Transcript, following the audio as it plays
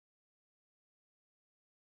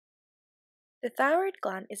The thyroid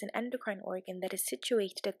gland is an endocrine organ that is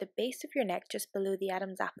situated at the base of your neck just below the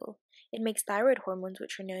Adam's apple. It makes thyroid hormones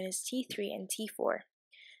which are known as T3 and T4.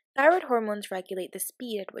 Thyroid hormones regulate the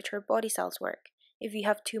speed at which our body cells work. If you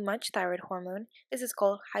have too much thyroid hormone, this is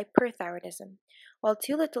called hyperthyroidism, while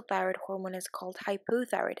too little thyroid hormone is called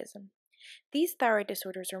hypothyroidism. These thyroid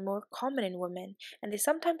disorders are more common in women, and they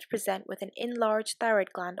sometimes present with an enlarged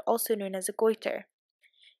thyroid gland, also known as a goiter.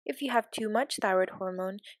 If you have too much thyroid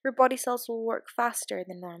hormone, your body cells will work faster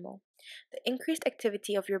than normal. The increased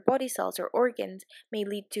activity of your body cells or organs may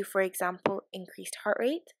lead to, for example, increased heart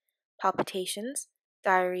rate, palpitations,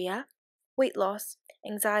 diarrhea, weight loss,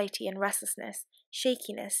 anxiety and restlessness,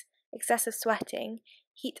 shakiness, excessive sweating,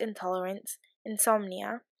 heat intolerance,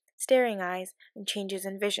 insomnia, staring eyes, and changes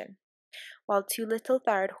in vision. While too little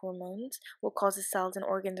thyroid hormones will cause the cells and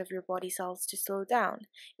organs of your body cells to slow down.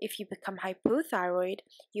 If you become hypothyroid,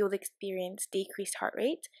 you will experience decreased heart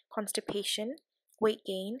rate, constipation, weight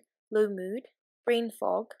gain, low mood, brain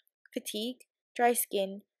fog, fatigue, dry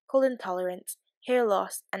skin, cold intolerance, hair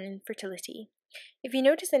loss, and infertility. If you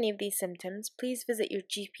notice any of these symptoms, please visit your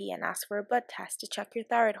GP and ask for a blood test to check your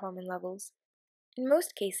thyroid hormone levels. In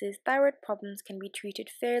most cases, thyroid problems can be treated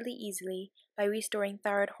fairly easily by restoring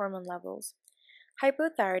thyroid hormone levels.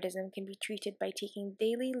 Hypothyroidism can be treated by taking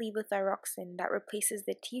daily levothyroxine that replaces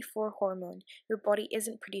the T4 hormone your body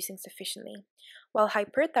isn't producing sufficiently, while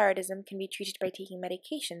hyperthyroidism can be treated by taking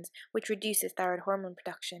medications which reduces thyroid hormone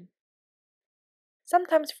production.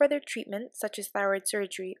 Sometimes further treatment, such as thyroid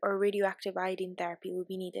surgery or radioactive iodine therapy, will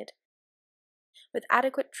be needed. With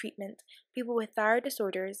adequate treatment, people with thyroid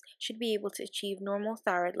disorders should be able to achieve normal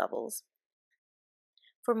thyroid levels.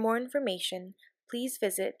 For more information, please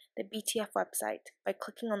visit the BTF website by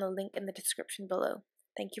clicking on the link in the description below.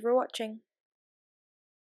 Thank you for watching.